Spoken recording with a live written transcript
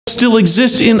still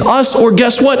exist in us, or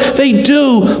guess what? They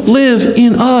do live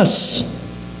in us.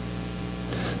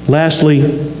 Lastly,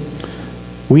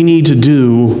 we need to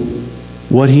do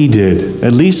what he did,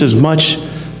 at least as much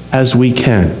as we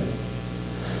can.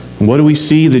 And what do we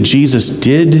see that Jesus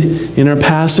did in our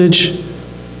passage?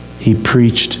 He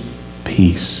preached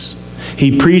peace.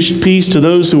 He preached peace to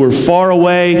those who were far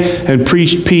away and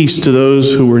preached peace to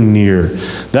those who were near.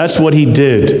 That's what he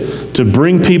did, to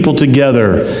bring people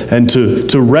together and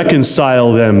to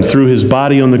reconcile them through his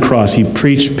body on the cross. He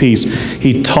preached peace.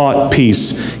 He taught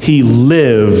peace. He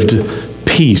lived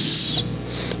peace.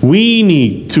 We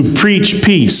need to preach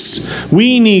peace.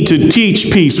 We need to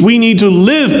teach peace. We need to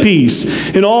live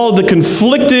peace in all the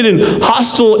conflicted and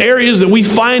hostile areas that we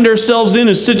find ourselves in,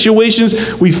 as situations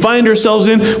we find ourselves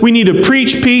in. We need to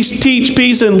preach peace, teach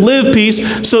peace, and live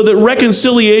peace so that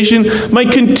reconciliation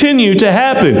might continue to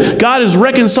happen. God has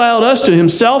reconciled us to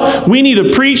himself. We need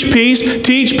to preach peace,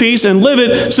 teach peace, and live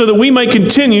it so that we might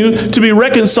continue to be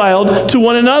reconciled to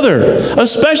one another,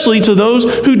 especially to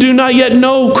those who do not yet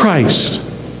know Christ.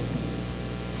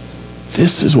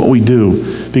 This is what we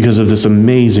do because of this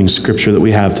amazing scripture that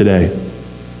we have today.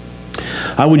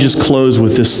 I would just close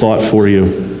with this thought for you.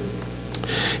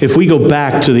 If we go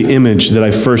back to the image that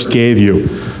I first gave you,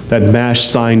 that MASH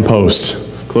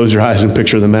signpost, close your eyes and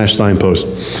picture the MASH signpost.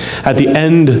 At the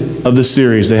end of the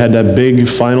series, they had that big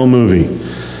final movie.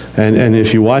 And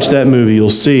if you watch that movie, you'll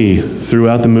see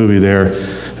throughout the movie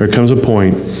there comes a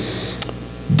point.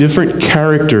 Different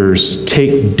characters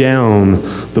take down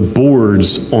the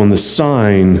boards on the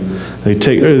sign. They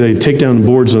take down the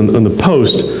boards on the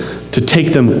post to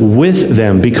take them with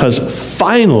them, because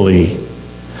finally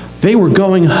they were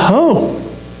going home.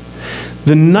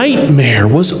 The nightmare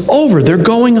was over. They're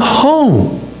going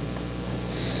home.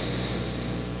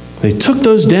 They took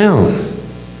those down,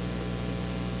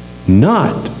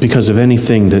 not because of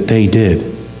anything that they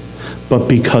did, but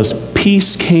because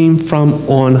peace came from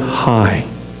on high.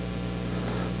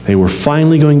 They were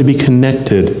finally going to be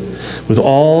connected with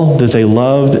all that they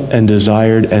loved and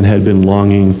desired and had been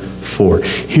longing for.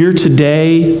 Here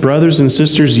today, brothers and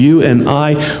sisters, you and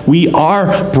I, we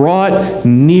are brought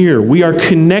near. We are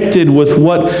connected with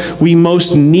what we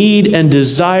most need and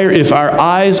desire. If our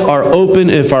eyes are open,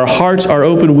 if our hearts are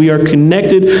open, we are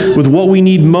connected with what we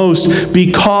need most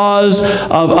because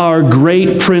of our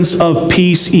great Prince of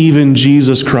Peace, even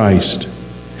Jesus Christ.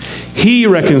 He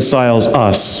reconciles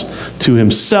us to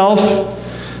himself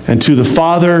and to the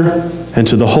Father and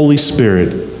to the Holy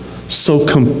Spirit so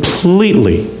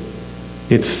completely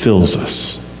it fills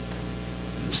us.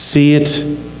 See it,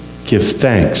 give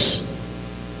thanks,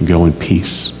 and go in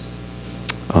peace.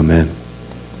 Amen.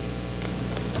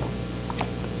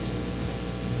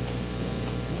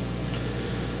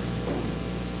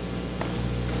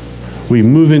 We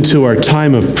move into our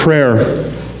time of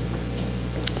prayer,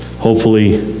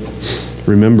 hopefully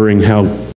remembering how